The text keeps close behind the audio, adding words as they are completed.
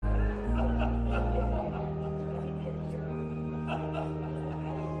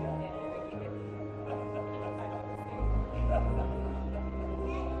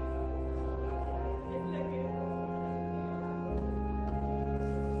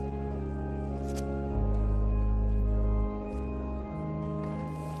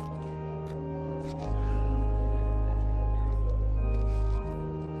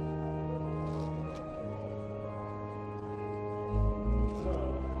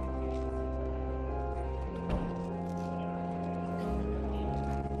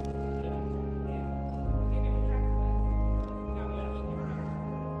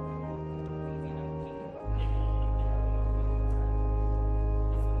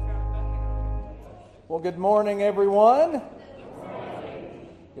Well, good morning, everyone.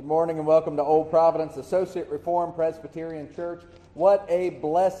 Good morning and welcome to Old Providence Associate Reformed Presbyterian Church. What a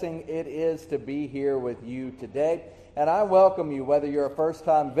blessing it is to be here with you today. And I welcome you, whether you're a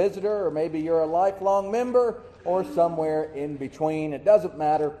first-time visitor or maybe you're a lifelong member or somewhere in between. It doesn't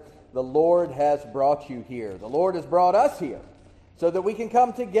matter. The Lord has brought you here. The Lord has brought us here so that we can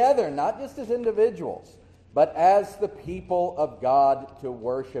come together, not just as individuals, but as the people of God to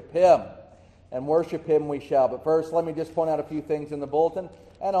worship Him. And worship Him we shall. But first, let me just point out a few things in the bulletin.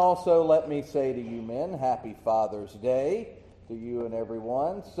 And also, let me say to you men, Happy Father's Day to you and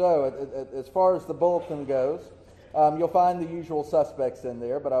everyone. So, as far as the bulletin goes, you'll find the usual suspects in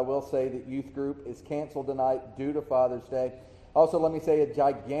there, but I will say that youth group is canceled tonight due to Father's Day. Also, let me say a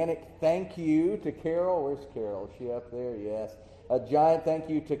gigantic thank you to Carol. Where's Carol? Is she up there? Yes. A giant thank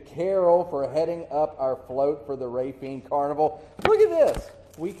you to Carol for heading up our float for the Rafine Carnival. Look at this.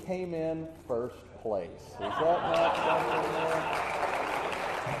 We came in first place. Is that not something there?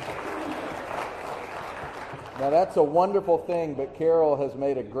 Now that's a wonderful thing, but Carol has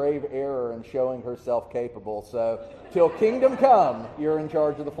made a grave error in showing herself capable. So, till kingdom come, you're in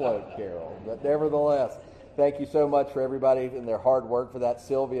charge of the float, Carol. But nevertheless, thank you so much for everybody and their hard work for that.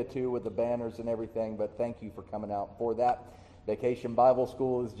 Sylvia, too, with the banners and everything. But thank you for coming out for that. Vacation Bible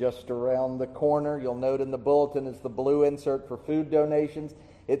School is just around the corner. You'll note in the bulletin is the blue insert for food donations.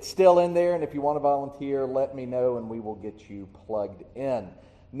 It's still in there, and if you want to volunteer, let me know, and we will get you plugged in.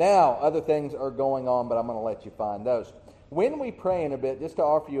 Now, other things are going on, but I'm going to let you find those. When we pray in a bit, just to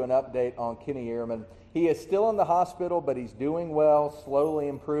offer you an update on Kenny Ehrman, he is still in the hospital, but he's doing well, slowly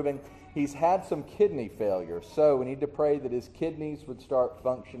improving. He's had some kidney failure, so we need to pray that his kidneys would start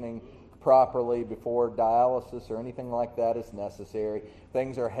functioning properly before dialysis or anything like that is necessary.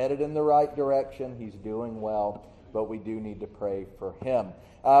 Things are headed in the right direction. He's doing well, but we do need to pray for him.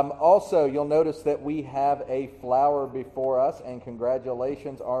 Also, you'll notice that we have a flower before us, and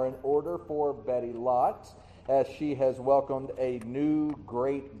congratulations are in order for Betty Lotz, as she has welcomed a new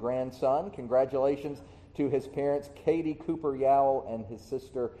great-grandson. Congratulations to his parents, Katie Cooper Yowell, and his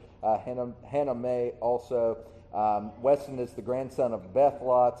sister, Hannah Mae, also. Weston is the grandson of Beth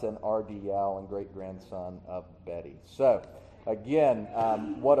Lotz, and R.D. Yowell, and great-grandson of Betty. So, again,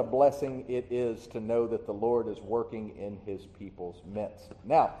 what a blessing it is to know that the Lord is working in His people's midst.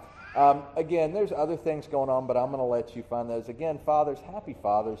 Now, again, there's other things going on, but I'm going to let you find those. Again, fathers, happy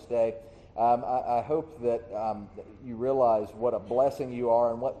Father's Day. I hope that you realize what a blessing you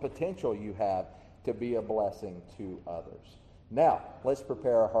are and what potential you have to be a blessing to others. Now, let's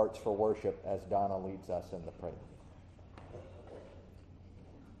prepare our hearts for worship as Donna leads us in the prayer.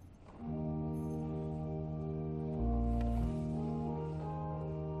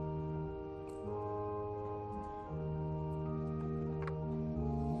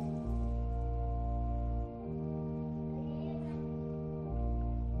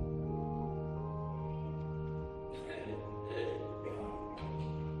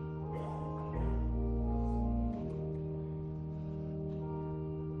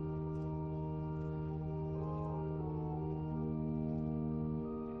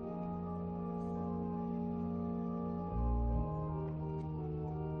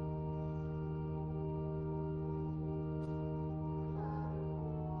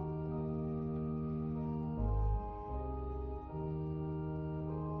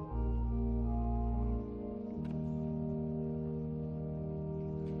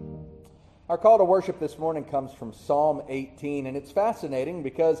 Our call to worship this morning comes from Psalm 18, and it's fascinating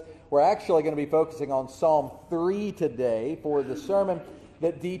because we're actually going to be focusing on Psalm 3 today for the sermon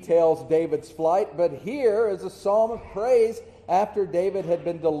that details David's flight. But here is a psalm of praise after David had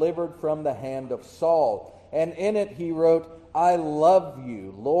been delivered from the hand of Saul. And in it he wrote, I love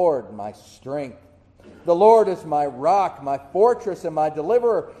you, Lord, my strength. The Lord is my rock, my fortress, and my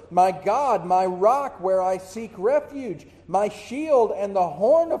deliverer, my God, my rock where I seek refuge, my shield and the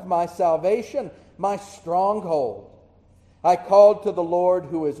horn of my salvation, my stronghold. I called to the Lord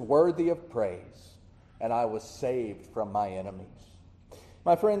who is worthy of praise, and I was saved from my enemies.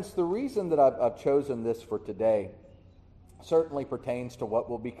 My friends, the reason that I've chosen this for today certainly pertains to what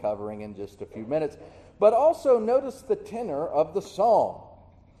we'll be covering in just a few minutes, but also notice the tenor of the psalm,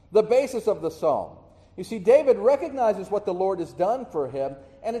 the basis of the psalm. You see, David recognizes what the Lord has done for him,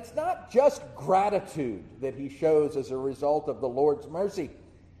 and it's not just gratitude that he shows as a result of the Lord's mercy.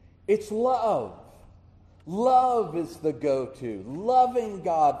 It's love. Love is the go-to. Loving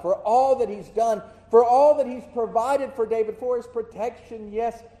God for all that He's done, for all that He's provided for David, for His protection,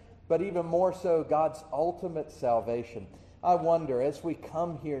 yes, but even more so, God's ultimate salvation. I wonder, as we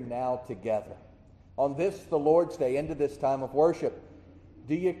come here now together, on this, the Lord's Day, into this time of worship,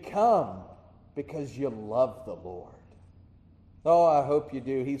 do you come because you love the Lord. Oh, I hope you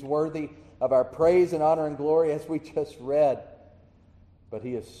do. He's worthy of our praise and honor and glory, as we just read. But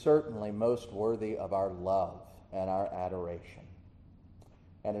he is certainly most worthy of our love and our adoration.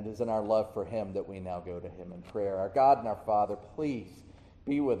 And it is in our love for him that we now go to him in prayer. Our God and our Father, please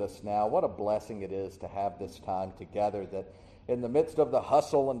be with us now. What a blessing it is to have this time together, that in the midst of the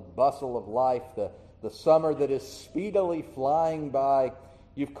hustle and bustle of life, the summer that is speedily flying by,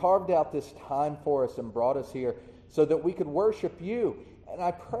 you've carved out this time for us and brought us here so that we could worship you. And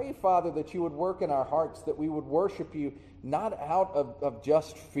I pray, Father, that you would work in our hearts, that we would worship you not out of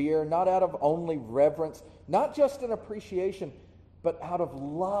just fear, not out of only reverence, not just an appreciation, but out of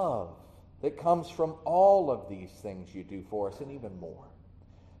love that comes from all of these things you do for us and even more.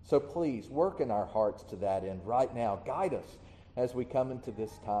 So please work in our hearts to that end right now. Guide us as we come into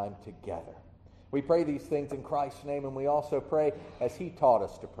this time together. We pray these things in Christ's name, and we also pray as he taught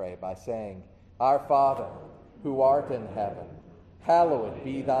us to pray by saying, Our Father, who art in heaven, hallowed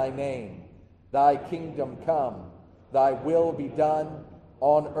be thy name. Thy kingdom come, thy will be done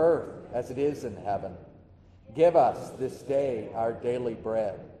on earth as it is in heaven. Give us this day our daily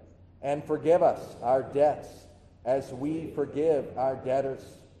bread, and forgive us our debts as we forgive our debtors.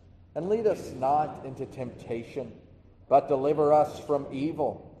 And lead us not into temptation, but deliver us from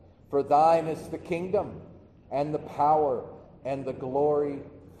evil. For thine is the kingdom, and the power, and the glory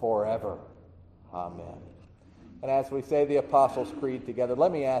forever. Amen. And as we say the Apostles' Creed together,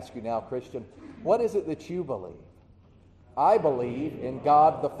 let me ask you now, Christian, what is it that you believe? I believe in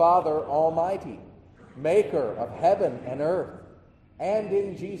God the Father Almighty, maker of heaven and earth, and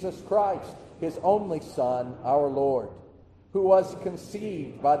in Jesus Christ, his only Son, our Lord, who was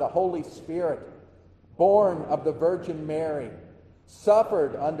conceived by the Holy Spirit, born of the Virgin Mary,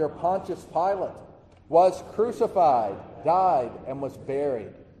 suffered under Pontius Pilate, was crucified, died, and was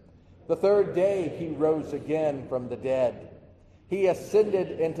buried. The third day he rose again from the dead. He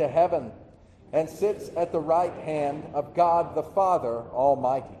ascended into heaven and sits at the right hand of God the Father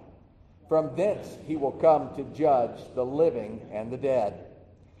Almighty. From thence he will come to judge the living and the dead.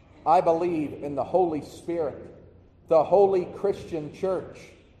 I believe in the Holy Spirit, the holy Christian church,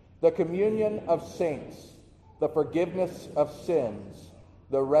 the communion of saints, the forgiveness of sins,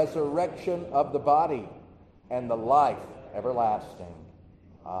 the resurrection of the body, and the life everlasting.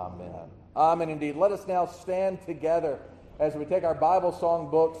 Amen. Amen indeed. Let us now stand together as we take our Bible song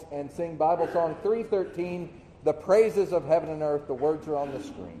books and sing Bible song 313, The Praises of Heaven and Earth. The words are on the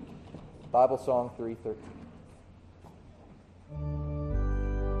screen. Bible song 313.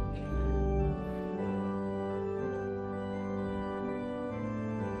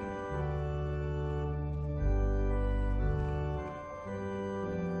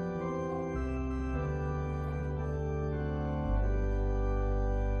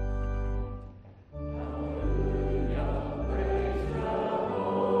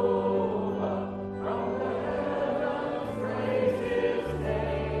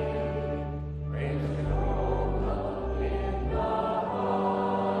 Praise the Lord.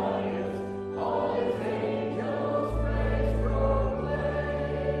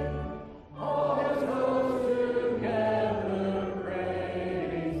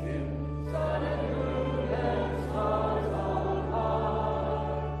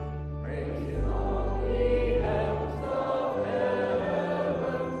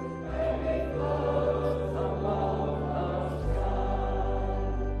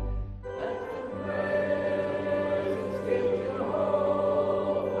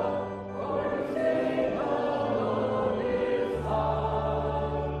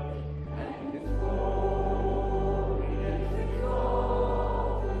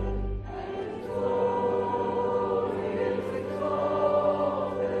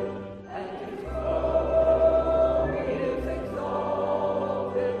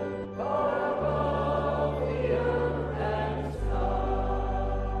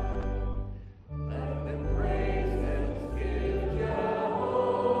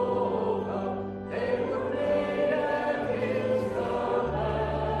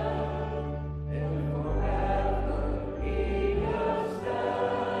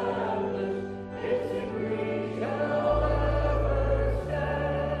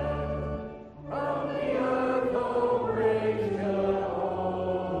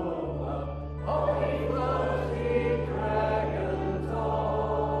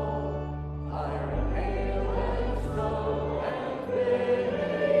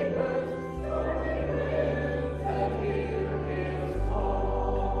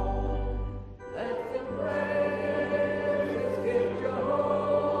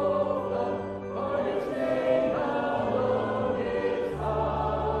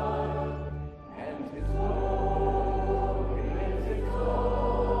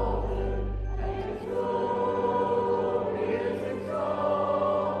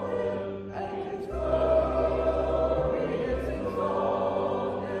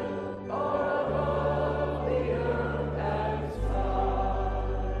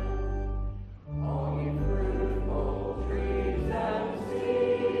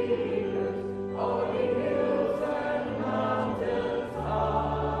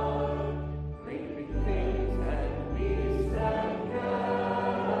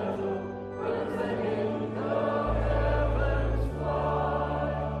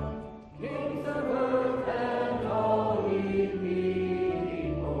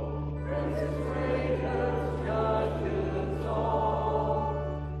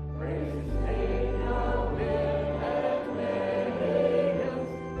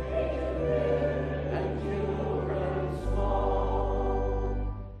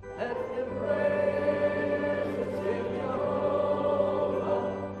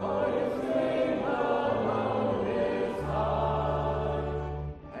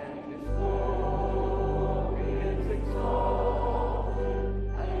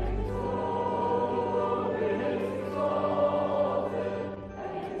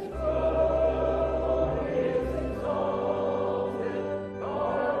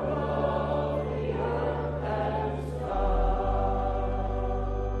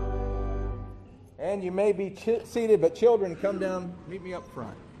 And you may be seated, but children, come down, meet me up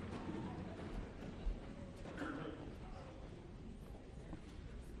front.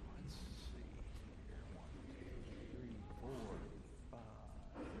 Let's see here. 1, 2, 3, 4, 5,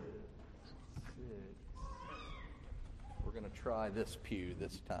 6. We're going to try this pew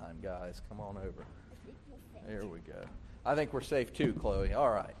this time, guys. Come on over. There we go. I think we're safe too, Chloe.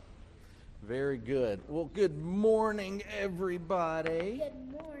 All right. Very good. Well, good morning, everybody.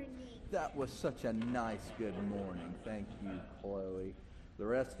 Good morning. That was such a nice good morning. Thank you, Chloe. The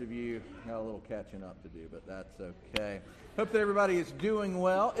rest of you got a little catching up to do, but that's okay. Hope that everybody is doing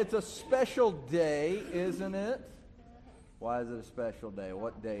well. It's a special day, isn't it? Why is it a special day?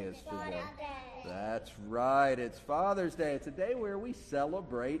 What day is today? That's right. It's Father's Day. It's a day where we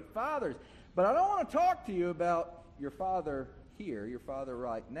celebrate fathers. But I don't want to talk to you about your father here, your father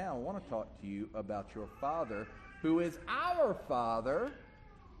right now. I want to talk to you about your Father, who is our Father,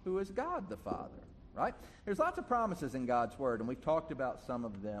 who is God the Father, right? There's lots of promises in God's Word, and we've talked about some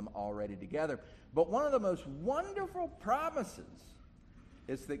of them already together. But one of the most wonderful promises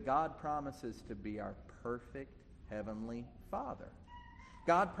is that God promises to be our perfect Heavenly Father.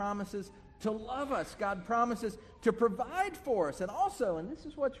 God promises to love us. God promises to provide for us. And also, and this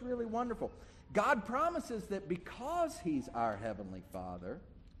is what's really wonderful, God promises that because He's our Heavenly Father,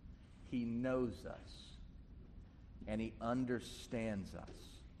 He knows us, and He understands us.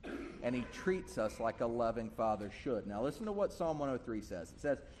 And He treats us like a loving father should. Now listen to what Psalm 103 says. It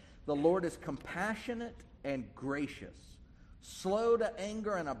says, "The Lord is compassionate and gracious, slow to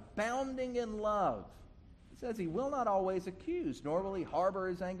anger and abounding in love." It says He will not always accuse, nor will He harbor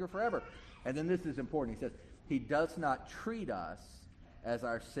His anger forever. And then this is important. He says, He does not treat us as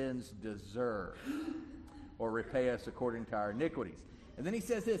our sins deserve, or repay us according to our iniquities. And then He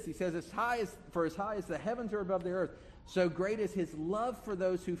says this. He says, as high as the heavens are above the earth, so great is His love for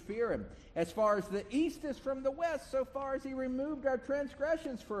those who fear Him. As far as the east is from the west, so far as He removed our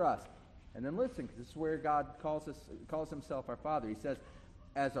transgressions for us. And then listen, because this is where God calls Himself our Father. He says,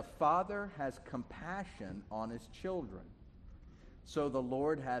 as a father has compassion on his children, so the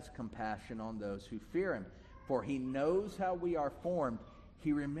Lord has compassion on those who fear Him. For He knows how we are formed.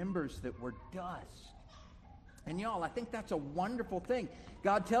 He remembers that we're dust. And y'all, I think that's a wonderful thing.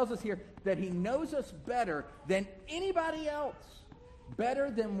 God tells us here that He knows us better than anybody else, better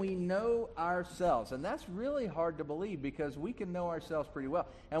than we know ourselves. And that's really hard to believe, because we can know ourselves pretty well,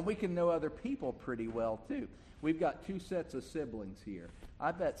 and we can know other people pretty well too. We've got 2 sets of siblings here.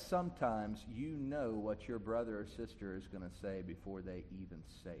 I bet sometimes you know what your brother or sister is going to say before they even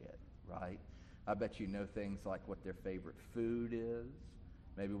say it, right? I bet you know things like what their favorite food is,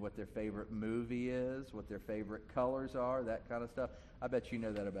 maybe what their favorite movie is, what their favorite colors are, that kind of stuff. I bet you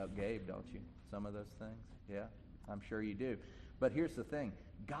know that about Gabe, don't you? Some of those things? Yeah, I'm sure you do. But here's the thing.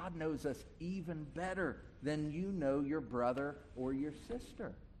 God knows us even better than you know your brother or your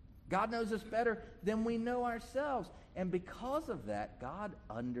sister. God knows us better than we know ourselves. And because of that, God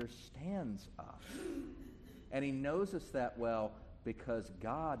understands us. And He knows us that well because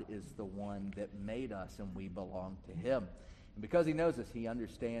God is the one that made us, and we belong to Him. And because He knows us, He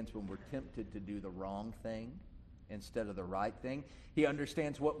understands when we're tempted to do the wrong thing instead of the right thing. He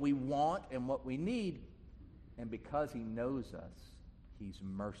understands what we want and what we need. And because He knows us, He's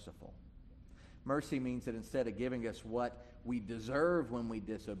merciful. Mercy means that instead of giving us what we deserve when we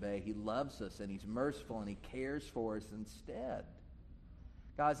disobey, He loves us, and He's merciful, and He cares for us instead.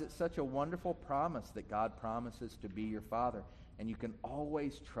 Guys, it's such a wonderful promise that God promises to be your Father, and you can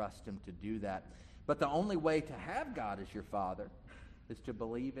always trust Him to do that. But the only way to have God as your Father is to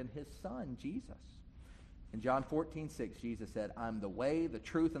believe in His Son, Jesus. In John 14:6, Jesus said, "I'm the way, the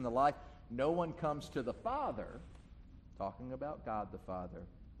truth, and the life. No one comes to the Father," talking about God the Father,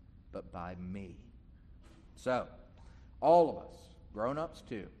 "but by me." So, all of us, grown-ups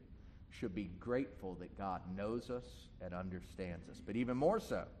too, should be grateful that God knows us and understands us. But even more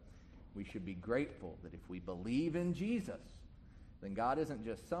so, we should be grateful that if we believe in Jesus, then God isn't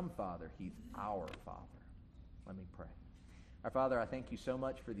just some Father, He's our Father. Let me pray. Our Father, I thank You so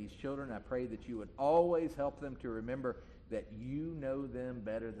much for these children. I pray that You would always help them to remember that You know them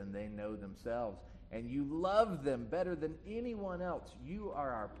better than they know themselves, and You love them better than anyone else. You are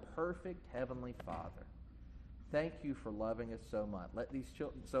our perfect Heavenly Father. Thank You for loving us so much.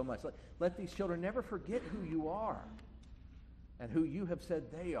 Let these children never forget who You are and who You have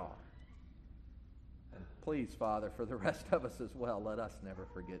said they are. And please, Father, for the rest of us as well, let us never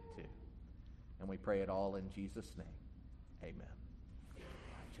forget to. And we pray it all in Jesus' name. Amen. All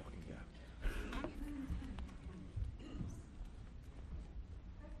right, y'all can go.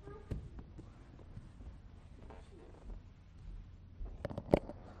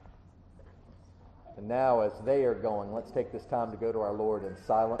 And now, as they are going, let's take this time to go to our Lord in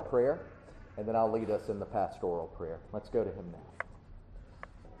silent prayer, and then I'll lead us in the pastoral prayer. Let's go to him now.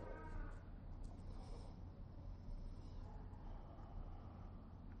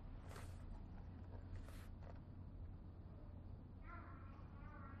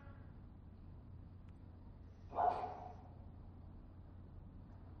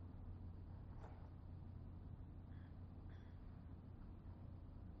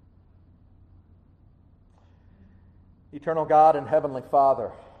 Eternal God and Heavenly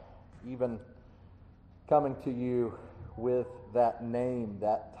Father, even coming to you with that name,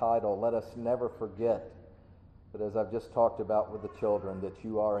 that title, let us never forget that, as I've just talked about with the children, that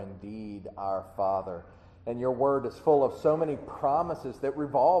you are indeed our Father. And your word is full of so many promises that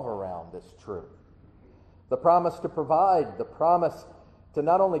revolve around this truth. The promise to provide, the promise to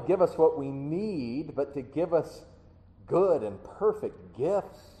not only give us what we need, but to give us good and perfect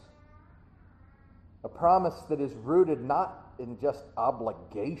gifts. A promise that is rooted not in just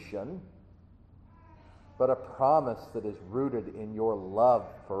obligation, but a promise that is rooted in your love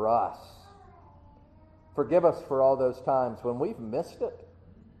for us. Forgive us for all those times when we've missed it,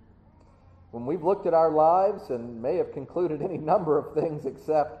 when we've looked at our lives and may have concluded any number of things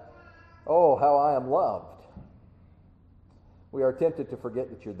except, oh, how I am loved. We are tempted to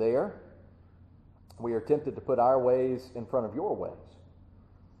forget that you're there. We are tempted to put our ways in front of your ways.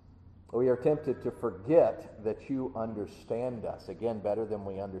 We are tempted to forget that you understand us, again, better than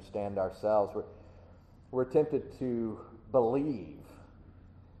we understand ourselves. We're tempted to believe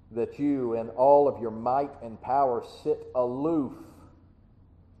that you, in all of your might and power, sit aloof,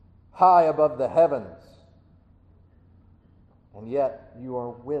 high above the heavens, and yet you are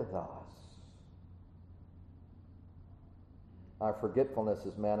with us. Our forgetfulness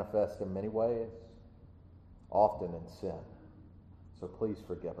is manifest in many ways, often in sin. So please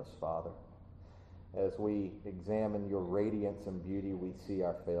forgive us, Father. As we examine your radiance and beauty, we see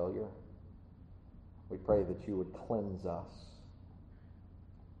our failure. We pray that you would cleanse us.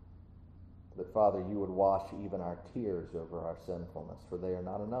 That, Father, you would wash even our tears over our sinfulness, for they are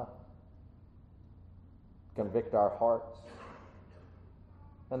not enough. Convict our hearts.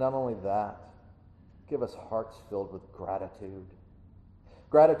 And not only that, give us hearts filled with gratitude.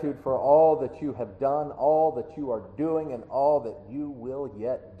 Gratitude for all that you have done, all that you are doing, and all that you will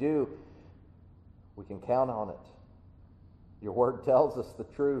yet do. We can count on it. Your word tells us the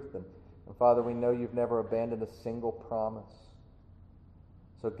truth. And Father, we know you've never abandoned a single promise.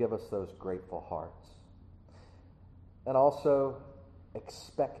 So give us those grateful hearts. And also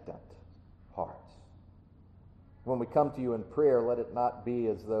expectant hearts. When we come to you in prayer, let it not be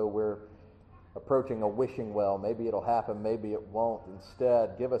as though we're approaching a wishing well. Maybe it'll happen, maybe it won't.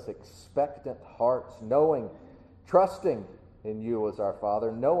 Instead, give us expectant hearts, knowing, trusting in you as our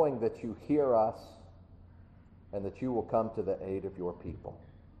Father, knowing that you hear us and that you will come to the aid of your people.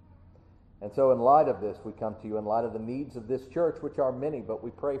 And so in light of this, we come to you in light of the needs of this church, which are many, but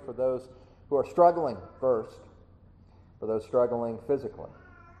we pray for those who are struggling first, for those struggling physically.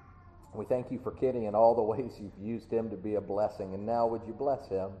 We thank you for Kitty and all the ways you've used him to be a blessing, and now would you bless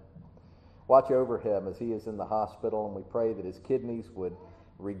him? Watch over him as he is in the hospital, and we pray that his kidneys would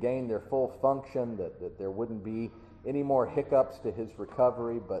regain their full function, that there wouldn't be any more hiccups to his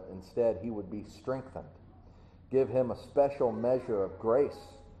recovery, but instead he would be strengthened. Give him a special measure of grace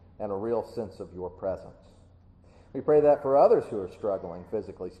and a real sense of your presence. We pray that for others who are struggling,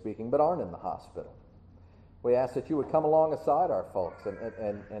 physically speaking, but aren't in the hospital. We ask that you would come alongside our folks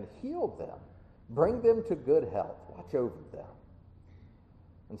and heal them. Bring them to good health. Watch over them.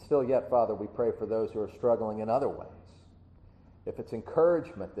 And still yet, Father, we pray for those who are struggling in other ways. If it's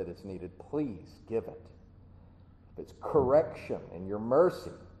encouragement that is needed, please give it. If it's correction in your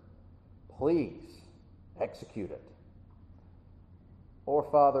mercy, please execute it. Or,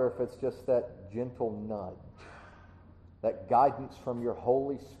 Father, if it's just that gentle nudge, that guidance from your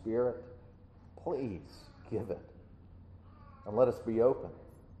Holy Spirit, please give it. And let us be open.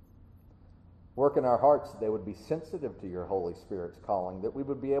 Work in our hearts that they would be sensitive to your Holy Spirit's calling, that we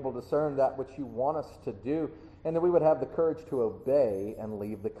would be able to discern that which you want us to do, and that we would have the courage to obey and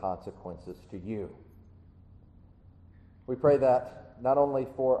leave the consequences to you. We pray that not only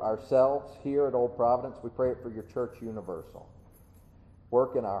for ourselves here at Old Providence, we pray it for your church universal.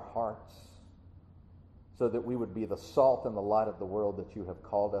 Work in our hearts so that we would be the salt and the light of the world that you have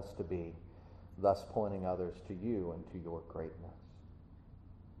called us to be, thus pointing others to you and to your greatness.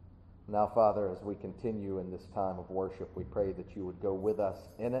 Now, Father, as we continue in this time of worship, we pray that you would go with us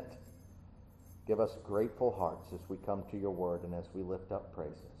in it. Give us grateful hearts as we come to your word and as we lift up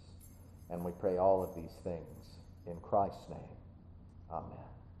praises. And we pray all of these things in Christ's name. Amen.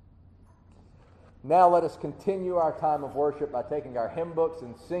 Now let us continue our time of worship by taking our hymn books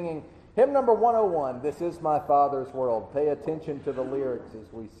and singing hymn number 101, This Is My Father's World. Pay attention to the lyrics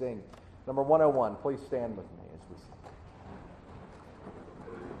as we sing. Number 101, please stand with me as we sing.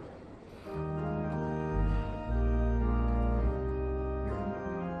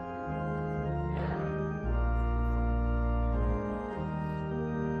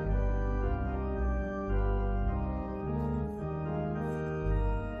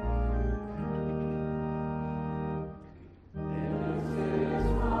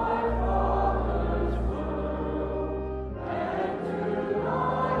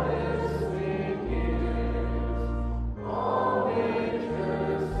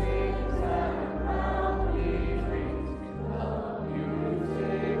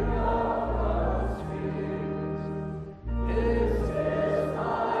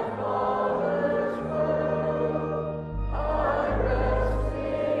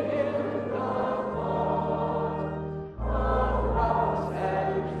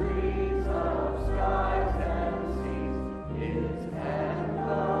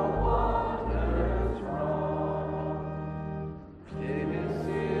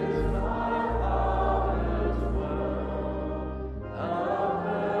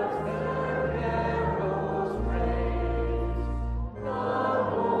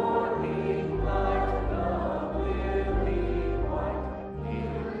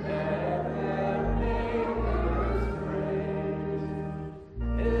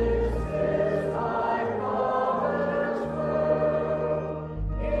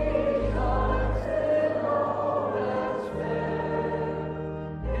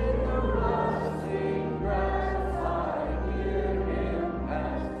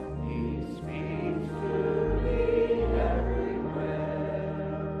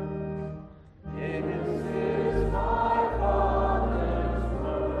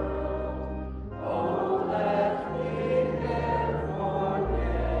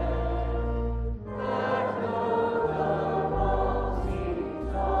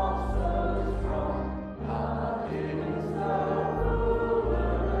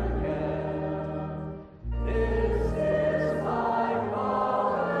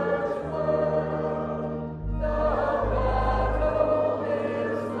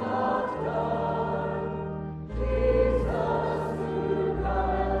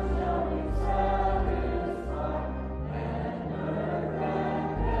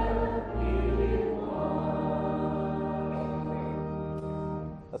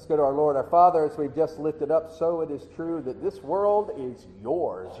 Let's go to our Lord. Our Father, as we've just lifted up, so it is true that this world is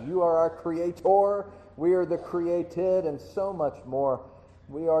yours. You are our creator. We are the created, and so much more.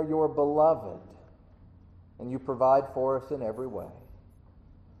 We are your beloved, and you provide for us in every way.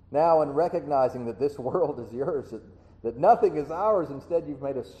 Now, in recognizing that this world is yours, that nothing is ours, instead you've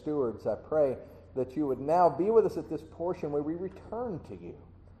made us stewards, I pray that you would now be with us at this portion where we return to you.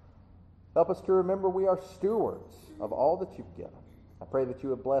 Help us to remember we are stewards of all that you've given. I pray that you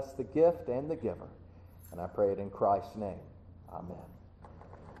would bless the gift and the giver. And I pray it in Christ's name. Amen.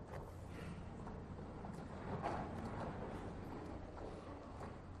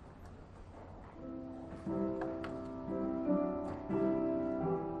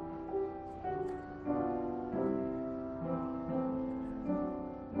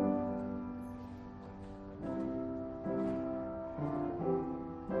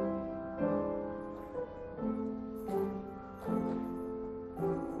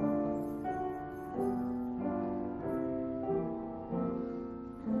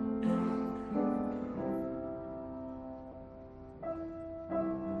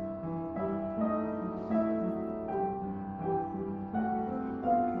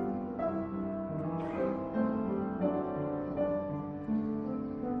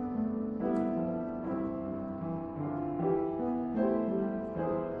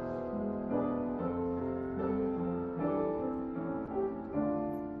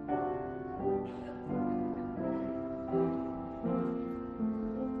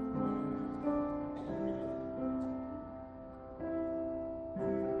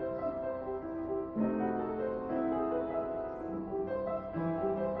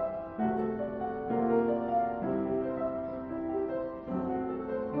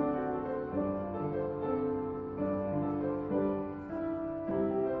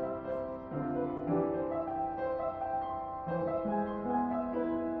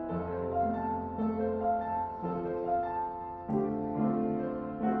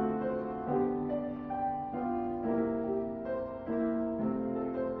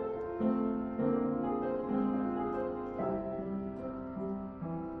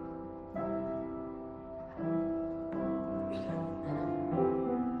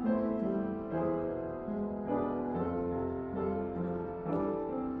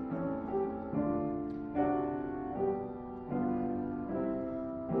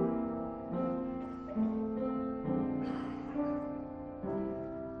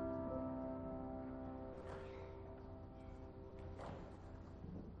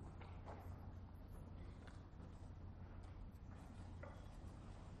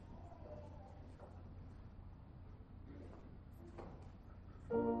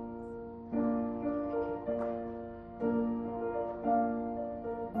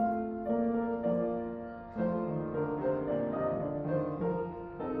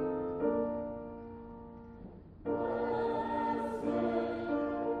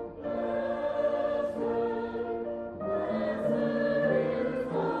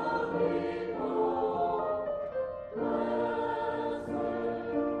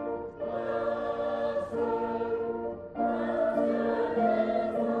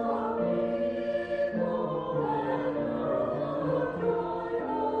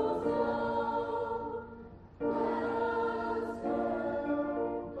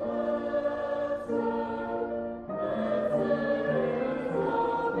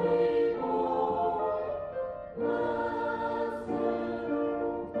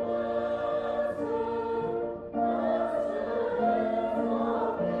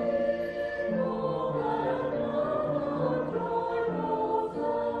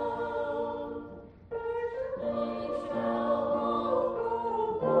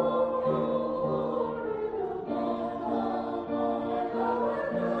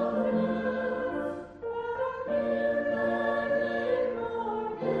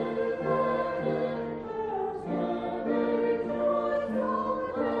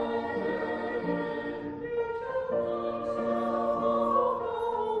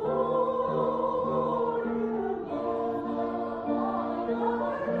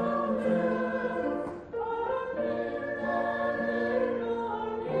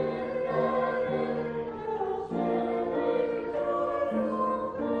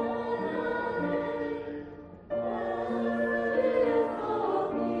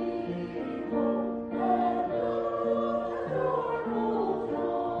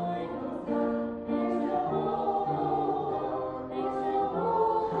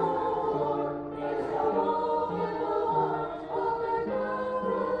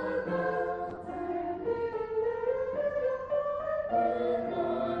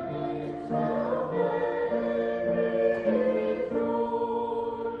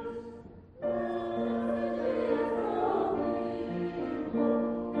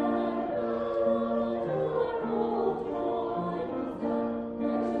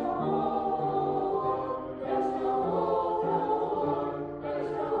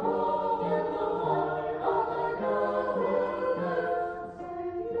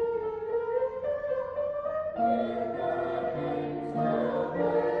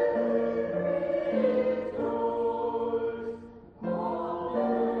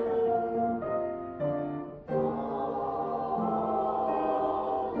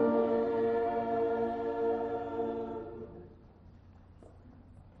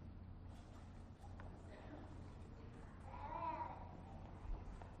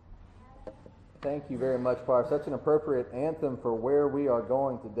 Thank you very much, Par. Such an appropriate anthem for where we are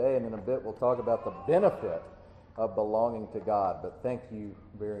going today, and in a bit we'll talk about the benefit of belonging to God. But thank you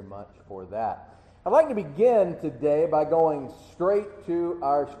very much for that. I'd like to begin today by going straight to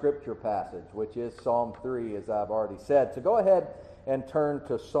our scripture passage, which is Psalm 3, as I've already said. So go ahead and turn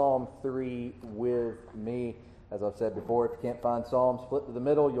to Psalm 3 with me. As I've said before, if you can't find Psalms, flip to the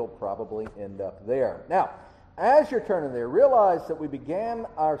middle, you'll probably end up there. Now, as you're turning there, realize that we began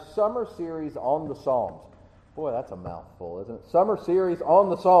our summer series on the Psalms. Boy, that's a mouthful, isn't it? Summer series on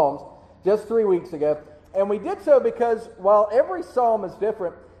the Psalms just 3 weeks ago. And we did so because while every psalm is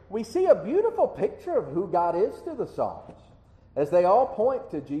different, we see a beautiful picture of who God is through the Psalms, as they all point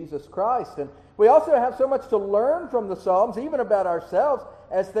to Jesus Christ. And we also have so much to learn from the Psalms, even about ourselves,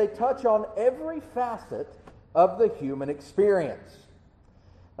 as they touch on every facet of the human experience.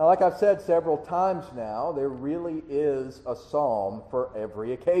 Now, like I've said several times now, there really is a psalm for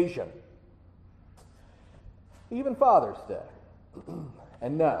every occasion. Even Father's Day.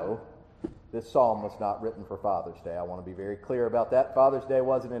 And no, this psalm was not written for Father's Day. I want to be very clear about that. Father's Day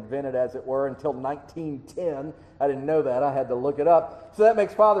wasn't invented, as it were, until 1910. I didn't know that. I had to look it up. So that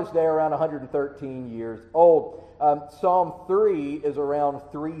makes Father's Day around 113 years old. Psalm 3 is around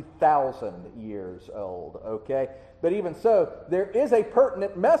 3,000 years old, okay? But even so, there is a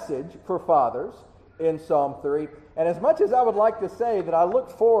pertinent message for fathers in Psalm 3. And as much as I would like to say that I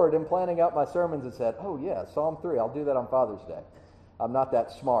looked forward in planning out my sermons and said, oh yeah, Psalm 3, I'll do that on Father's Day. I'm not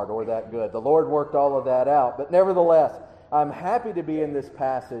that smart or that good. The Lord worked all of that out. But nevertheless, I'm happy to be in this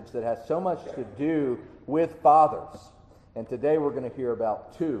passage that has so much to do with fathers. And today we're going to hear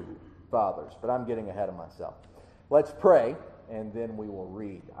about two fathers, but I'm getting ahead of myself. Let's pray, and then we will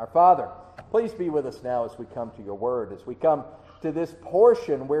read. Our Father, please be with us now as we come to your word, as we come to this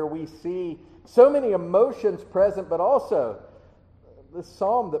portion where we see so many emotions present, but also this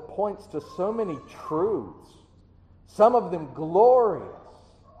psalm that points to so many truths, some of them glorious,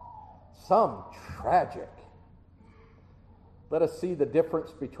 some tragic. Let us see the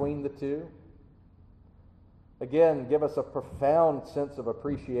difference between the two. Again, give us a profound sense of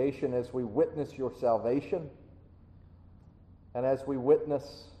appreciation as we witness your salvation, and as we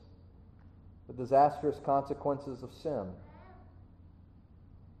witness the disastrous consequences of sin.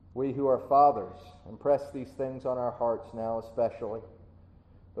 We who are fathers, impress these things on our hearts now especially.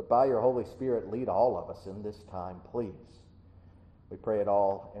 But by your Holy Spirit, lead all of us in this time, please. We pray it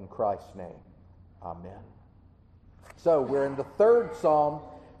all in Christ's name. Amen. So we're in the third psalm.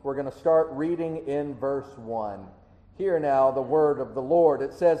 We're going to start reading in verse 1. Hear now the word of the Lord.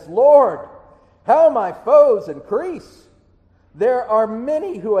 It says, Lord, how my foes increase! There are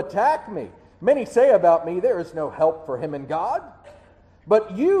many who attack me. Many say about me, there is no help for him in God.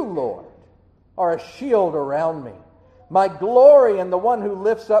 But you, Lord, are a shield around me, my glory and the one who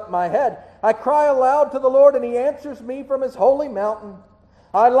lifts up my head. I cry aloud to the Lord, and he answers me from his holy mountain.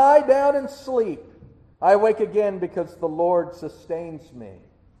 I lie down and sleep. I wake again because the Lord sustains me.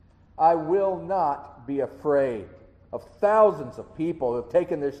 I will not be afraid of thousands of people who have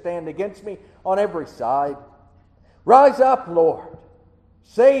taken their stand against me on every side. Rise up, Lord.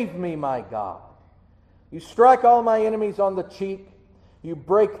 Save me, my God. You strike all my enemies on the cheek. You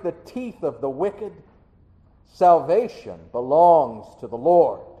break the teeth of the wicked. Salvation belongs to the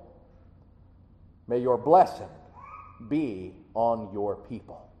Lord. May your blessing be on your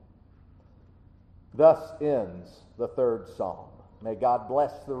people. Thus ends the third psalm. May God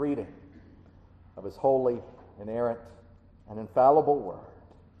bless the reading of his holy, inerrant, and infallible word.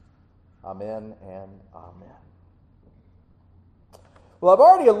 Amen and amen. Well, I've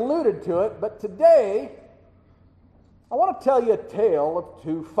already alluded to it, but today I want to tell you a tale of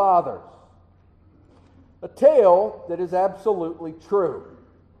two fathers. A tale that is absolutely true.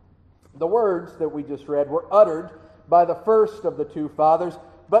 The words that we just read were uttered by the first of the two fathers,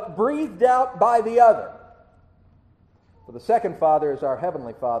 but breathed out by the other. For the second father is our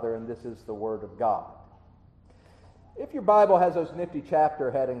Heavenly Father, and this is the Word of God. If your Bible has those nifty chapter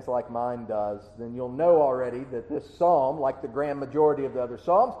headings like mine does, then you'll know already that this psalm, like the grand majority of the other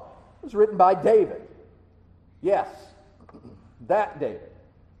psalms, was written by David. Yes, that David,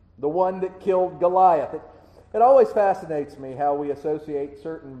 the one that killed Goliath. It always fascinates me how we associate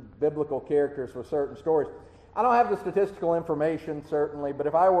certain biblical characters with certain stories. I don't have the statistical information, certainly, but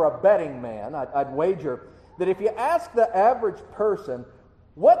if I were a betting man, I'd wager that if you ask the average person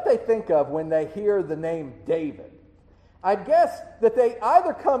what they think of when they hear the name David, I'd guess that they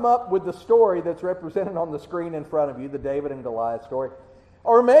either come up with the story that's represented on the screen in front of you, the David and Goliath story,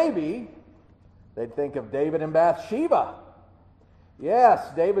 or maybe they'd think of David and Bathsheba.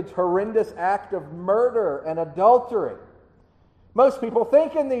 Yes, David's horrendous act of murder and adultery. Most people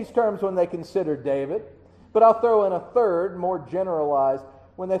think in these terms when they consider David, but I'll throw in a third, more generalized.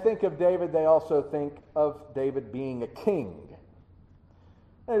 When they think of David, they also think of David being a king.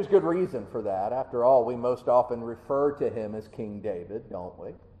 There's good reason for that. After all, we most often refer to him as King David, don't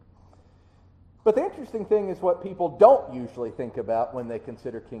we? But the interesting thing is what people don't usually think about when they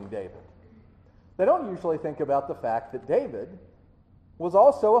consider King David. They don't usually think about the fact that David was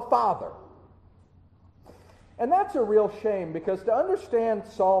also a father. And that's a real shame, because to understand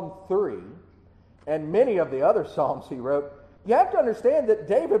Psalm 3 and many of the other Psalms he wrote, you have to understand that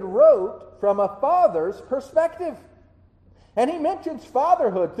David wrote from a father's perspective. And he mentions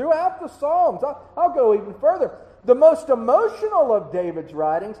fatherhood throughout the Psalms. I'll go even further. The most emotional of David's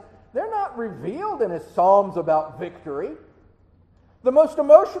writings, they're not revealed in his Psalms about victory. The most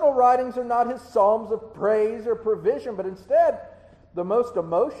emotional writings are not his Psalms of praise or provision, but instead, the most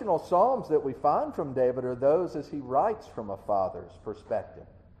emotional Psalms that we find from David are those as he writes from a father's perspective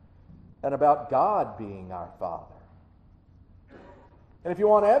and about God being our Father. And if you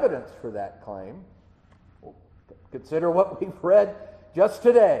want evidence for that claim, well, consider what we've read just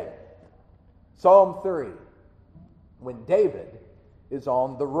today. Psalm 3, when David is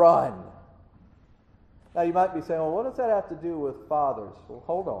on the run. Now you might be saying, well, what does that have to do with fathers? Well,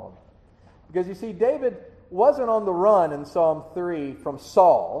 hold on. Because you see, David wasn't on the run in Psalm 3 from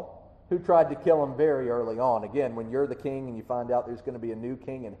Saul, who tried to kill him very early on. Again, when you're the king and you find out there's going to be a new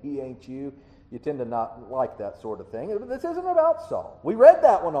king and he ain't you, you tend to not like that sort of thing. This isn't about Saul. We read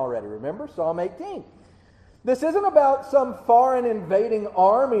that one already, remember? Psalm 18. This isn't about some foreign invading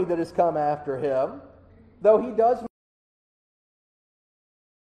army that has come after him, though he does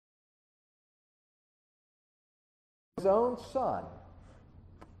his own son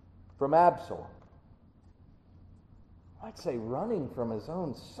from Absalom. I'd say running from his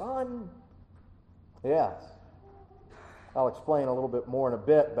own son. Yes. I'll explain a little bit more in a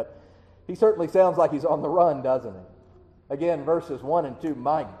bit, but he certainly sounds like he's on the run, doesn't he? Again, verses 1 and 2,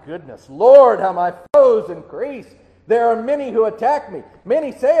 my goodness, Lord, how my foes increase. There are many who attack me.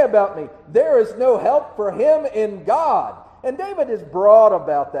 Many say about me, there is no help for him in God. And David is broad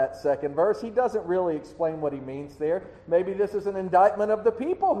about that second verse. He doesn't really explain what he means there. Maybe this is an indictment of the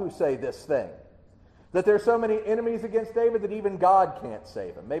people who say this thing, that there's so many enemies against David that even God can't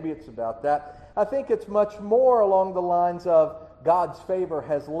save him. Maybe it's about that. I think it's much more along the lines of God's favor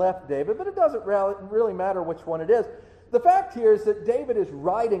has left David, but it doesn't really matter which one it is. The fact here is that David is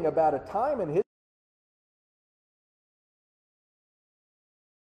writing about a time in his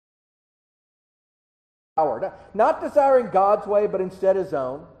power, not desiring God's way, but instead his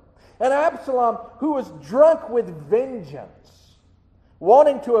own. And Absalom, who was drunk with vengeance,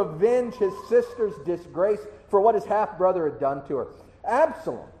 wanting to avenge his sister's disgrace for what his half-brother had done to her.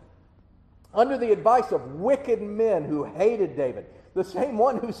 Absalom, under the advice of wicked men who hated David, the same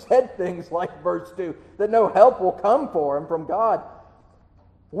one who said things like verse 2, that no help will come for him from God.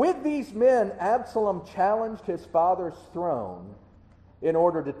 With these men, Absalom challenged his father's throne in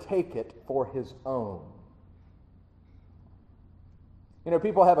order to take it for his own. You know,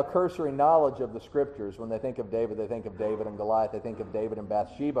 people have a cursory knowledge of the Scriptures. When they think of David and Goliath, they think of David and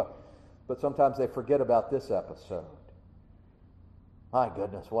Bathsheba. But sometimes they forget about this episode. My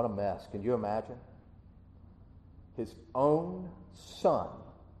goodness, what a mess. Can you imagine? His own son,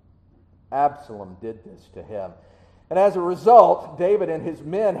 Absalom, did this to him. And as a result, David and his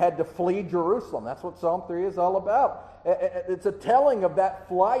men had to flee Jerusalem. That's what Psalm 3 is all about. It's a telling of that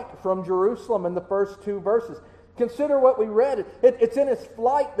flight from Jerusalem in the first two verses. Consider what we read. It's in his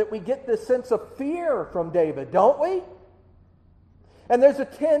flight that we get this sense of fear from David, don't we? And there's a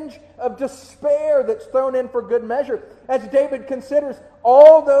tinge of despair that's thrown in for good measure as David considers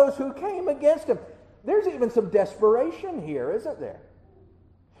all those who came against him. There's even some desperation here, isn't there?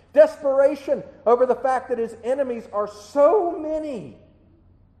 Desperation over the fact that his enemies are so many.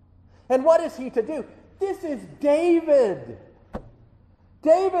 And what is he to do? This is David.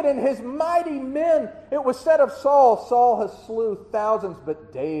 David and his mighty men. It was said of Saul, Saul has slew thousands,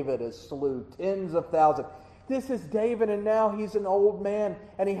 but David has slew tens of thousands. This is David, and now he's an old man,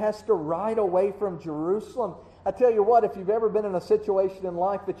 and he has to ride away from Jerusalem. I tell you what, if you've ever been in a situation in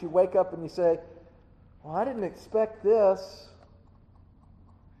life that you wake up and you say, well, I didn't expect this.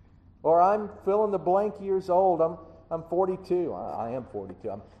 Or I'm fill in the blank years old. I'm 42. I am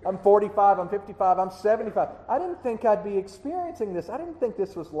 42. I'm 45. I'm 55. I'm 75. I didn't think I'd be experiencing this. I didn't think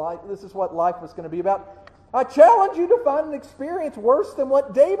this is what life was going to be about. I challenge you to find an experience worse than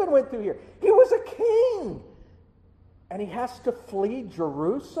what David went through here. He was a king. And he has to flee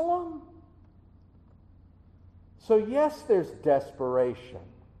Jerusalem. So yes, there's desperation.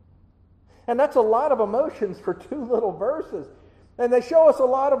 And that's a lot of emotions for two little verses. And they show us a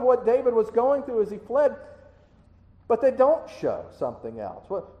lot of what David was going through as he fled, but they don't show something else.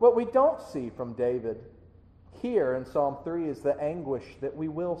 What we don't see from David here in Psalm 3 is the anguish that we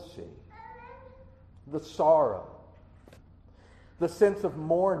will see. The sorrow. The sense of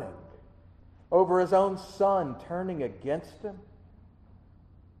mourning over his own son turning against him.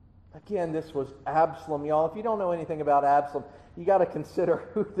 Again, this was Absalom, y'all. If you don't know anything about Absalom, you got to consider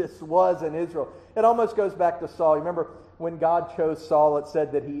who this was in Israel. It almost goes back to Saul. You remember when God chose Saul, it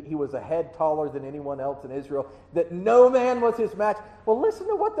said that he was a head taller than anyone else in Israel, that no man was his match. Well, listen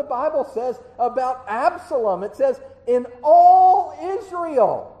to what the Bible says about Absalom. It says, in all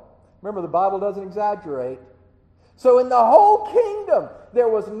Israel. Remember, the Bible doesn't exaggerate. So in the whole kingdom, there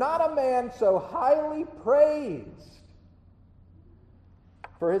was not a man so highly praised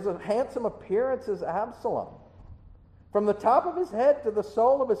for his handsome appearance as Absalom. From the top of his head to the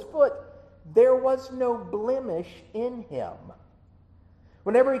sole of his foot, there was no blemish in him.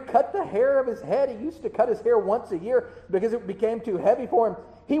 Whenever he cut the hair of his head, he used to cut his hair once a year because it became too heavy for him.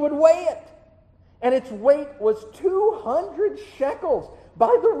 He would weigh it, and its weight was 200 shekels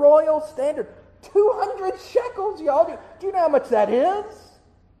by the royal standard. 200 shekels, y'all. Do you know how much that is?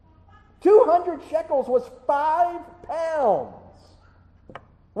 200 shekels was 5 pounds.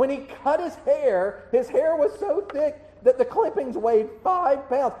 When he cut his hair was so thick that the clippings weighed 5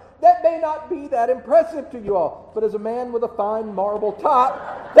 pounds. That may not be that impressive to you all, but as a man with a fine marble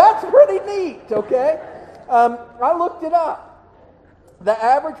top, that's pretty neat, okay? I looked it up. The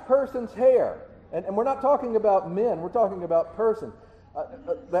average person's hair, and we're not talking about men, we're talking about person.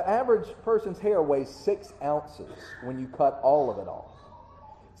 The average person's hair weighs 6 ounces when you cut all of it off.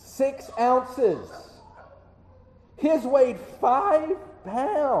 6 ounces. His weighed 5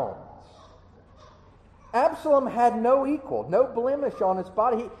 pounds. Absalom had no equal, no blemish on his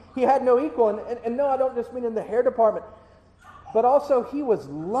body. He had no equal. And no, I don't just mean in the hair department, but also he was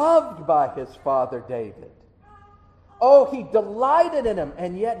loved by his father David. Oh, he delighted in him,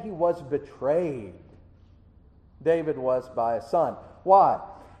 and yet he was betrayed. David was by his son. Why?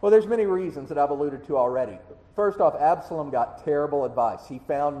 Well, there's many reasons that I've alluded to already. First off, Absalom got terrible advice. He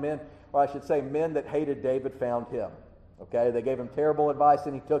found men, or I should say men that hated David found him. Okay, they gave him terrible advice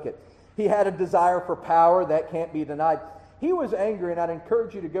and he took it. He had a desire for power, that can't be denied. He was angry, and I'd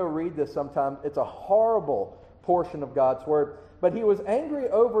encourage you to go read this sometime. It's a horrible portion of God's Word. But he was angry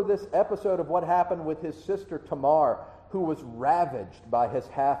over this episode of what happened with his sister Tamar, who was ravaged by his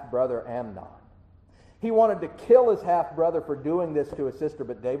half-brother Amnon. He wanted to kill his half-brother for doing this to his sister,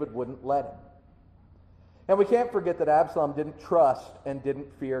 but David wouldn't let him. And we can't forget that Absalom didn't trust and didn't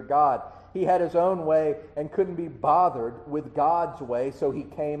fear God. He had his own way and couldn't be bothered with God's way, so he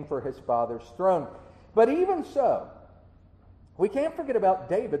came for his father's throne. But even so, we can't forget about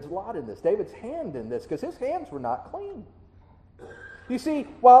David's lot in this, David's hand in this, because his hands were not clean. You see,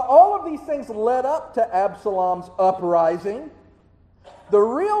 while all of these things led up to Absalom's uprising, the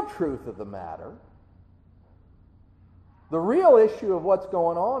real truth of the matter, the real issue of what's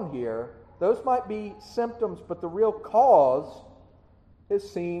going on here, those might be symptoms, but the real cause is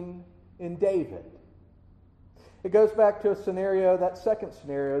seen in David. It goes back to a scenario, that second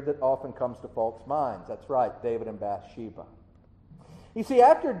scenario that often comes to folks' minds. That's right, David and Bathsheba. You see,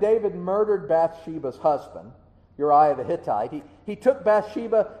 after David murdered Bathsheba's husband, Uriah the Hittite, he took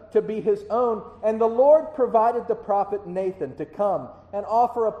Bathsheba to be his own, and the Lord provided the prophet Nathan to come and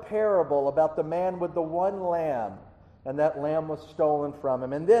offer a parable about the man with the one lamb, and that lamb was stolen from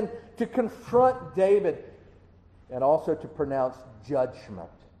him, and then to confront David and also to pronounce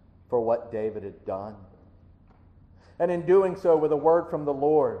judgment for what David had done. And in doing so, with a word from the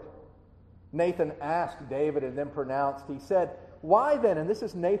Lord, Nathan asked David and then pronounced, he said, "Why then," and this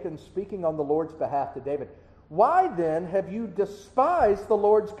is Nathan speaking on the Lord's behalf to David, "why then have you despised the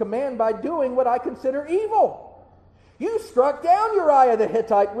Lord's command by doing what I consider evil? You struck down Uriah the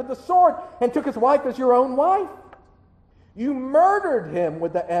Hittite with the sword and took his wife as your own wife. You murdered him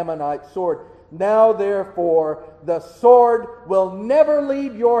with the Ammonite sword. Now, therefore, the sword will never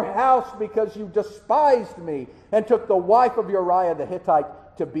leave your house because you despised me and took the wife of Uriah the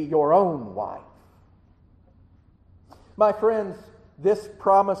Hittite to be your own wife." My friends, this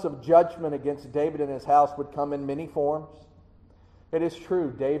promise of judgment against David and his house would come in many forms. It is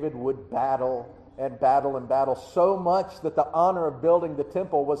true, David would battle and battle and battle so much that the honor of building the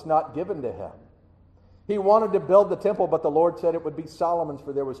temple was not given to him. He wanted to build the temple, but the Lord said it would be Solomon's,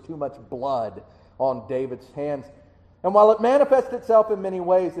 for there was too much blood on David's hands. And while it manifests itself in many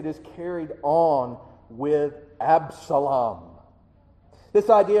ways, it is carried on with Absalom. This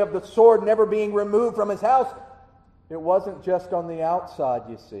idea of the sword never being removed from his house, it wasn't just on the outside,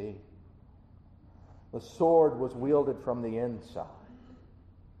 you see. The sword was wielded from the inside.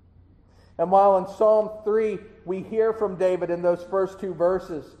 And while in Psalm 3 we hear from David in those first two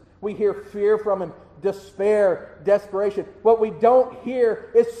verses, we hear fear from him, despair, desperation. What we don't hear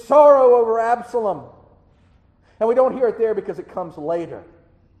is sorrow over Absalom. And we don't hear it there because it comes later.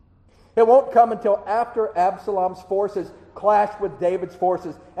 It won't come until after Absalom's forces clash with David's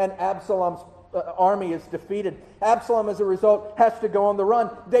forces and Absalom's army is defeated. Absalom, as a result, has to go on the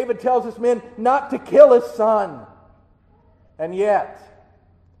run. David tells his men not to kill his son. And yet,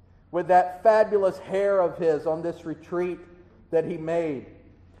 with that fabulous hair of his on this retreat that he made,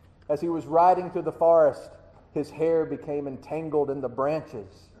 as he was riding through the forest, his hair became entangled in the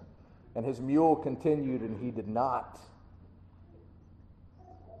branches, and his mule continued, and he did not.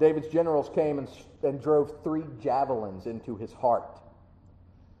 David's generals came and drove 3 javelins into his heart.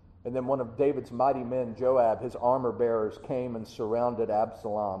 And then one of David's mighty men, Joab, his armor bearers, came and surrounded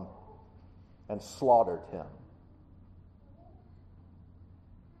Absalom and slaughtered him.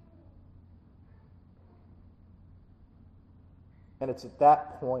 And it's at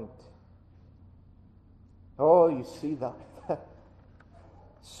that point, you see the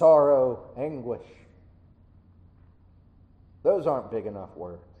sorrow, anguish. Those aren't big enough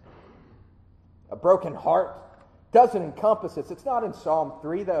words. A broken heart doesn't encompass this. It's not in Psalm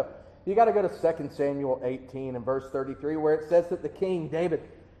 3, though. You got to go to 2 Samuel 18 and verse 33, where it says that the king, David,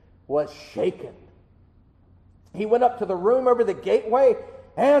 was shaken. He went up to the room over the gateway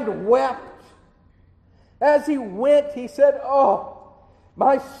and wept. As he went, he said, "Oh,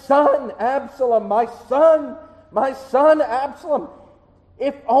 my son Absalom, my son Absalom,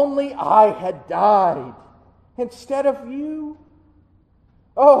 if only I had died instead of you.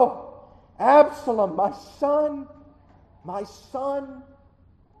 Oh, Absalom, my son, my son."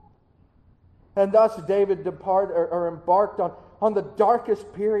 And thus David embarked on the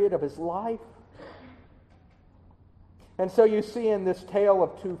darkest period of his life. And so you see in this tale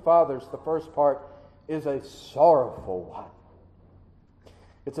of two fathers, the first part is a sorrowful one.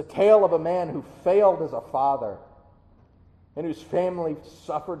 It's a tale of a man who failed as a father and whose family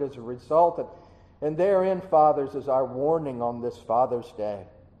suffered as a result. And therein, fathers, is our warning on this Father's Day.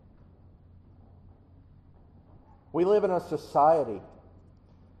 We live in a society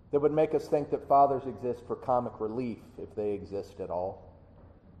that would make us think that fathers exist for comic relief, if they exist at all.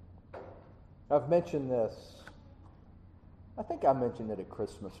 I've mentioned this. I think I mentioned it at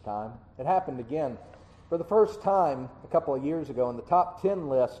Christmas time. It happened again for the first time a couple of years ago in the top 10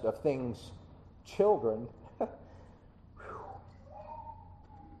 list of things children.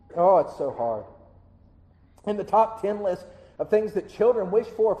 Oh, it's so hard. In the top 10 list of things that children wish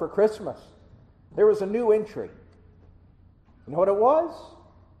for Christmas, there was a new entry. You know what it was?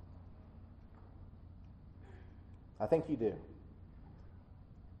 I think you do.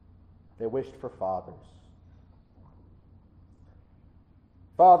 They wished for fathers.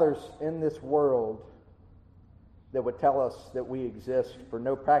 Fathers in this world that would tell us that we exist for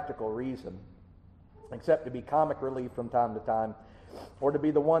no practical reason except to be comic relief from time to time, or to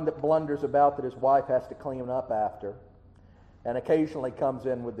be the one that blunders about that his wife has to clean up after and occasionally comes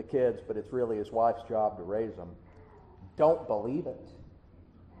in with the kids, but it's really his wife's job to raise them. Don't believe it.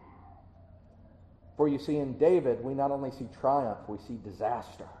 For you see, in David, we not only see triumph, we see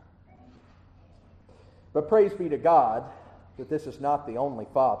disaster. But praise be to God that this is not the only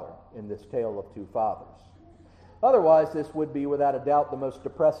father in this tale of two fathers. Otherwise, this would be, without a doubt, the most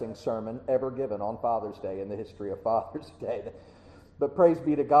depressing sermon ever given on Father's Day in the history of Father's Day. But praise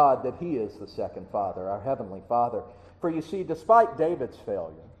be to God that he is the second father, our heavenly Father. For you see, despite David's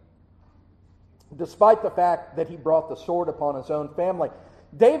failure, despite the fact that he brought the sword upon his own family,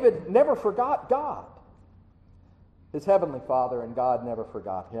 David never forgot God, his heavenly Father, and God never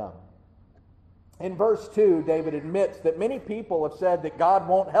forgot him. In verse 2, David admits that many people have said that God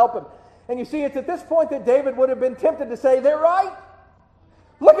won't help him. And you see, it's at this point that David would have been tempted to say, "They're right.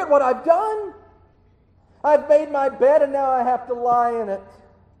 Look at what I've done. I've made my bed and now I have to lie in it.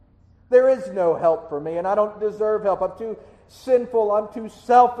 There is no help for me and I don't deserve help. I'm too sinful. I'm too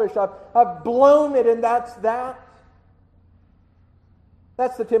selfish. I've blown it, and that's that."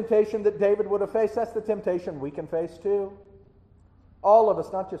 That's the temptation that David would have faced. That's the temptation we can face too. All of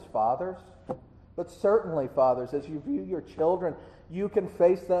us, not just fathers, but certainly fathers, as you view your children, you can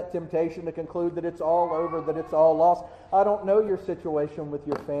face that temptation to conclude that it's all over, that it's all lost. I don't know your situation with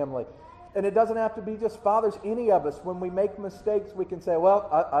your family. And it doesn't have to be just fathers. Any of us, when we make mistakes, we can say, "Well,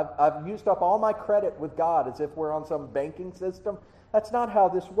 I've used up all my credit with God," as if we're on some banking system. That's not how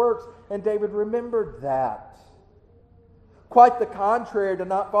this works. And David remembered that. Quite the contrary to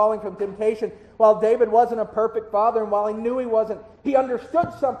not falling from temptation. While David wasn't a perfect father, and while he knew he wasn't, he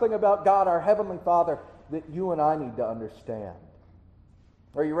understood something about God, our Heavenly Father, that you and I need to understand.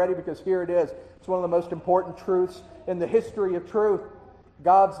 Are you ready? Because here it is. It's one of the most important truths in the history of truth.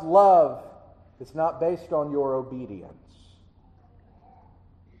 God's love is not based on your obedience.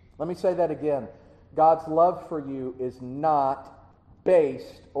 Let me say that again. God's love for you is not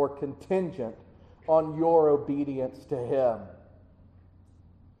based or contingent on your obedience to Him.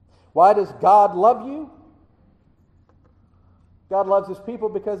 Why does God love you? God loves His people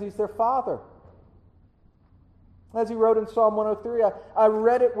because He's their Father. As He wrote in Psalm 103, I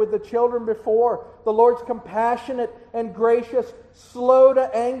read it with the children before. The Lord's compassionate and gracious, slow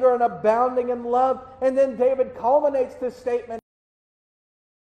to anger and abounding in love. And then David culminates this statement.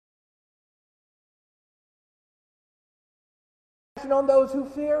 On those who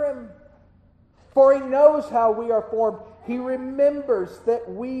fear Him. For He knows how we are formed. He remembers that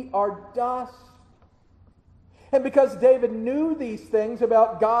we are dust. And because David knew these things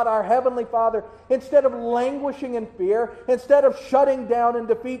about God, our Heavenly Father, instead of languishing in fear, instead of shutting down in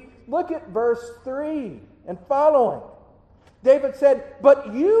defeat, look at verse 3 and following. David said,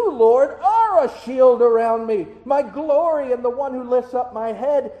 "But you, Lord, are a shield around me, my glory and the one who lifts up my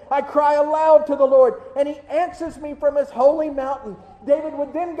head. I cry aloud to the Lord, and He answers me from His holy mountain." David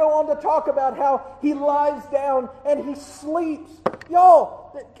would then go on to talk about how he lies down and he sleeps.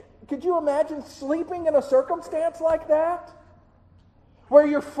 Y'all, could you imagine sleeping in a circumstance like that? Where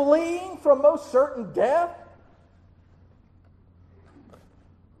you're fleeing from most certain death?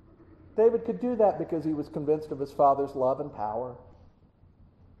 David could do that because he was convinced of his Father's love and power.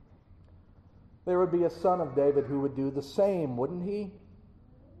 There would be a son of David who would do the same, wouldn't he?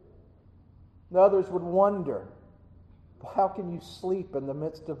 The others would wonder, how can you sleep in the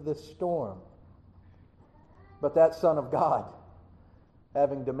midst of this storm? But that Son of God,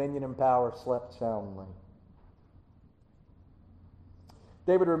 having dominion and power, slept soundly.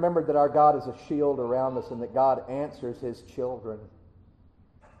 David remembered that our God is a shield around us and that God answers His children.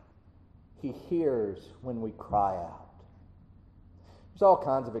 He hears when we cry out. There's all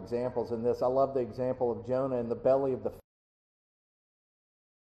kinds of examples in this. I love the example of Jonah in the belly of the fish.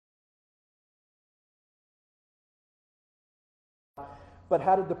 But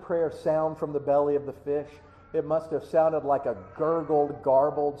how did the prayer sound from the belly of the fish? It must have sounded like a gurgled,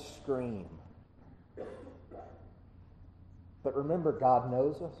 garbled scream. But remember, God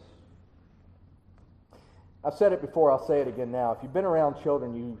knows us. I've said it before, I'll say it again now. If you've been around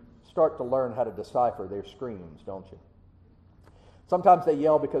children, you start to learn how to decipher their screams, don't you? Sometimes they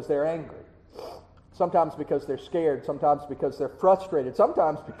yell because they're angry. Sometimes because they're scared. Sometimes because they're frustrated.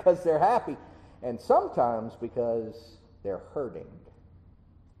 Sometimes because they're happy. And sometimes because they're hurting.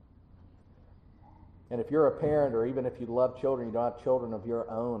 And if you're a parent, or even if you love children, you don't have children of your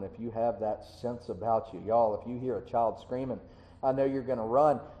own, if you have that sense about you, y'all, if you hear a child screaming, I know you're going to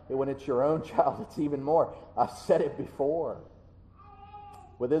run. And when it's your own child, it's even more. I've said it before.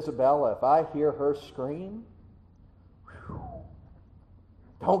 With Isabella, if I hear her scream,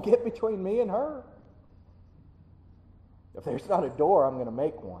 don't get between me and her. If there's not a door, I'm going to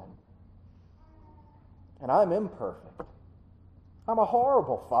make one. And I'm imperfect. I'm a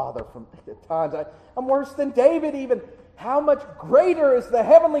horrible father at times. I'm worse than David even. How much greater is the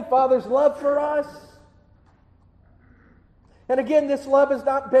Heavenly Father's love for us? And again, this love is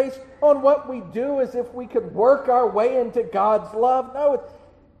not based on what we do as if we could work our way into God's love. No,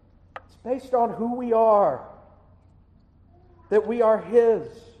 it's based on who we are. That we are His.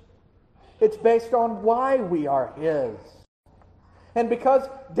 It's based on why we are His. And because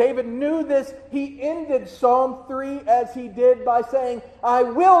David knew this, he ended Psalm 3 as he did by saying, I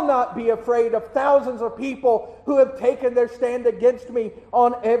will not be afraid of thousands of people who have taken their stand against me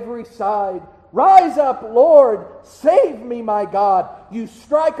on every side. Rise up, Lord, save me, my God. You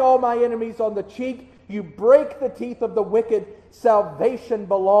strike all my enemies on the cheek. You break the teeth of the wicked. Salvation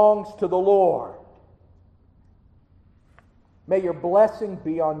belongs to the Lord. May your blessing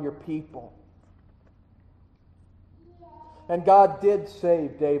be on your people. And God did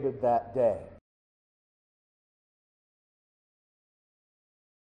save David that day.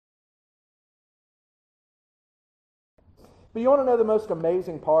 But you want to know the most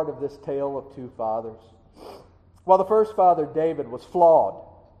amazing part of this tale of two fathers? Well, the first father, David, was flawed.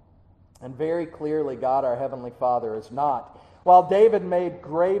 And very clearly, God, our Heavenly Father, is not. While David made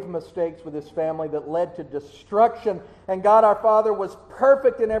grave mistakes with his family that led to destruction, and God, our Father, was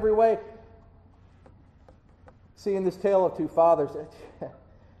perfect in every way. See, in this tale of two fathers,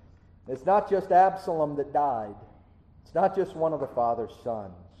 it's not just Absalom that died. It's not just one of the father's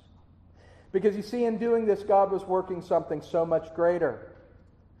sons. Because you see, in doing this, God was working something so much greater.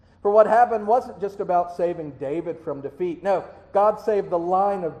 For what happened wasn't just about saving David from defeat. No, God saved the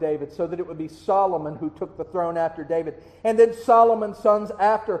line of David so that it would be Solomon who took the throne after David. And then Solomon's sons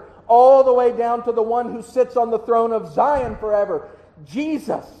after, all the way down to the one who sits on the throne of Zion forever,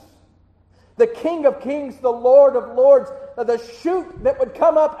 Jesus. The King of Kings, the Lord of Lords, the shoot that would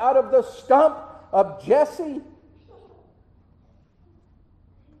come up out of the stump of Jesse.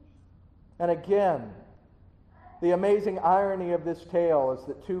 And again, the amazing irony of this tale is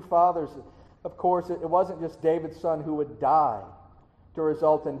that two fathers, of course, it wasn't just David's son who would die to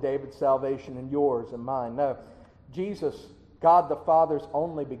result in David's salvation and yours and mine. No, Jesus, God the Father's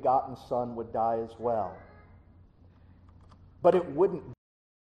only begotten Son, would die as well. But it wouldn't.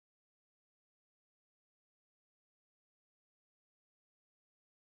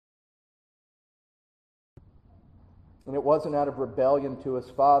 And it wasn't out of rebellion to his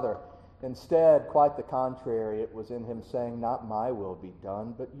Father. Instead, quite the contrary, it was in him saying, "Not my will be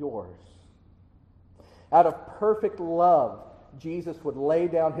done, but yours." Out of perfect love, Jesus would lay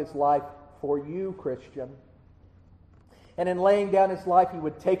down his life for you, Christian. And in laying down his life, he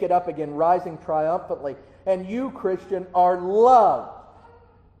would take it up again, rising triumphantly. And you, Christian, are loved.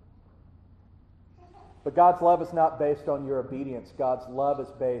 But God's love is not based on your obedience. God's love is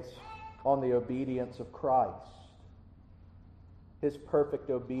based on the obedience of Christ. His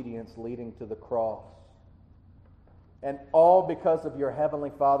perfect obedience leading to the cross. And all because of your heavenly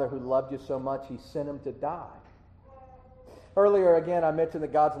Father who loved you so much, he sent him to die. Earlier, again, I mentioned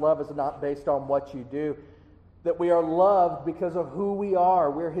that God's love is not based on what you do. That we are loved because of who we are.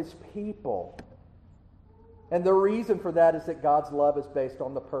 We're his people. And the reason for that is that God's love is based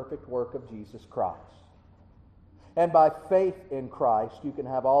on the perfect work of Jesus Christ. And by faith in Christ, you can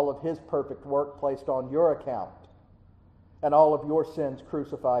have all of his perfect work placed on your account. And all of your sins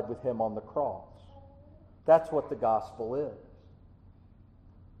crucified with him on the cross. That's what the gospel is.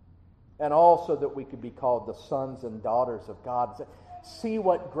 And also that we could be called the sons and daughters of God. See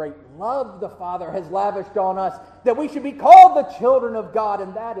what great love the Father has lavished on us, that we should be called the children of God,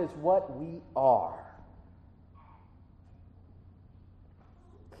 and that is what we are.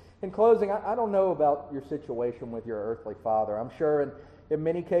 In closing, I don't know about your situation with your earthly father. I'm sure in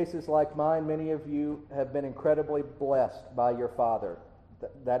many cases like mine, many of you have been incredibly blessed by your father.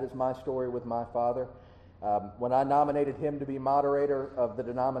 That is my story with my father. When I nominated him to be moderator of the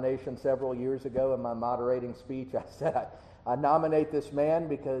denomination several years ago in my moderating speech, I said, I nominate this man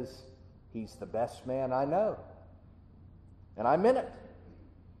because he's the best man I know. And I meant it.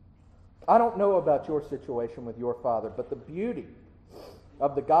 I don't know about your situation with your father, but the beauty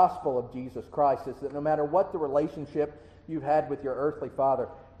of the gospel of Jesus Christ is that no matter what the relationship you've had with your earthly father,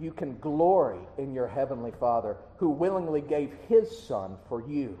 you can glory in your heavenly Father who willingly gave his Son for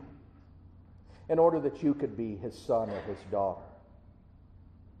you in order that you could be his son or his daughter.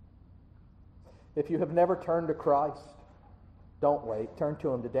 If you have never turned to Christ, don't wait. Turn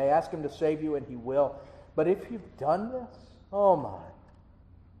to him today. Ask him to save you and he will. But if you've done this, oh my,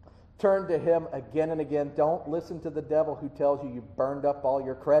 turn to him again and again. Don't listen to the devil who tells you you've burned up all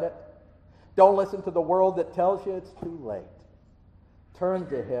your credit. Don't listen to the world that tells you it's too late. Turn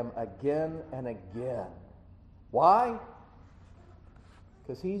to him again and again. Why?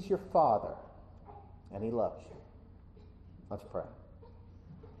 Because he's your Father and he loves you. Let's pray.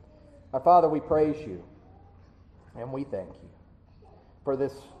 Our Father, we praise you and we thank you for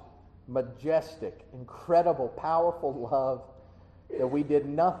this majestic, incredible, powerful love that we did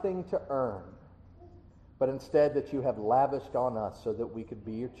nothing to earn, but instead that you have lavished on us so that we could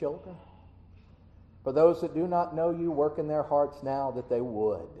be your children. For those that do not know you, work in their hearts now that they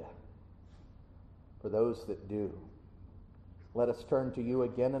would. For those that do, let us turn to you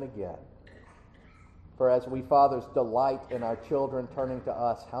again and again. For as we fathers delight in our children turning to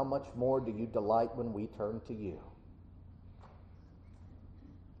us, how much more do you delight when we turn to you?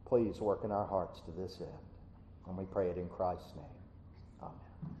 Please work in our hearts to this end. And we pray it in Christ's name.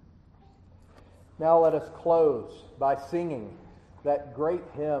 Amen. Now let us close by singing that great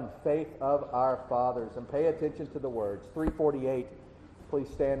hymn, Faith of Our Fathers. And pay attention to the words. 348. Please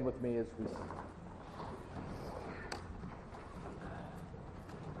stand with me as we sing.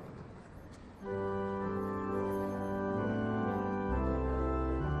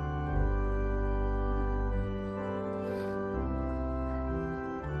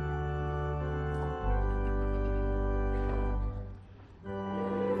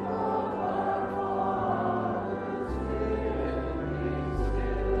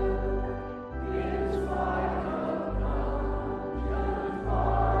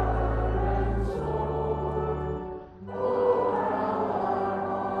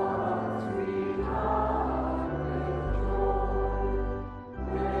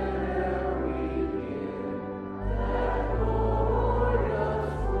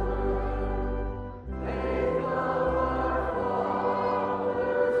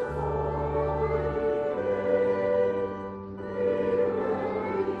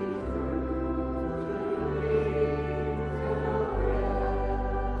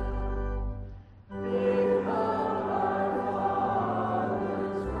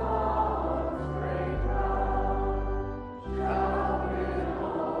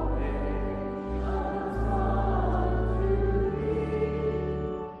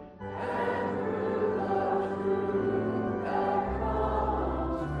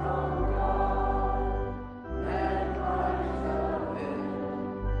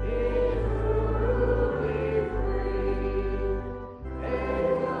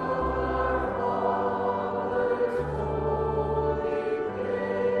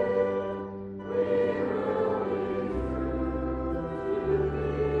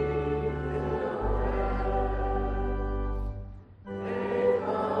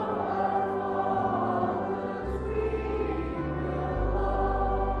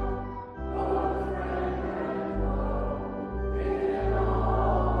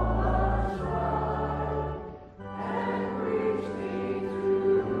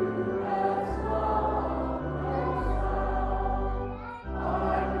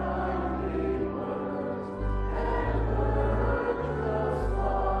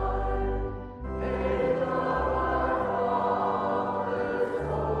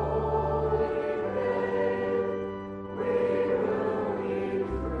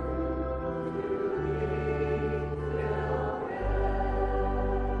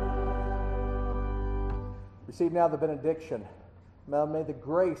 Receive now the benediction. Now may the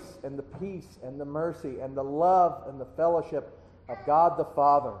grace and the peace and the mercy and the love and the fellowship of God the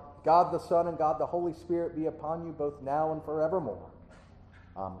Father, God the Son, and God the Holy Spirit be upon you both now and forevermore.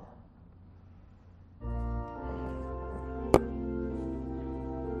 Amen.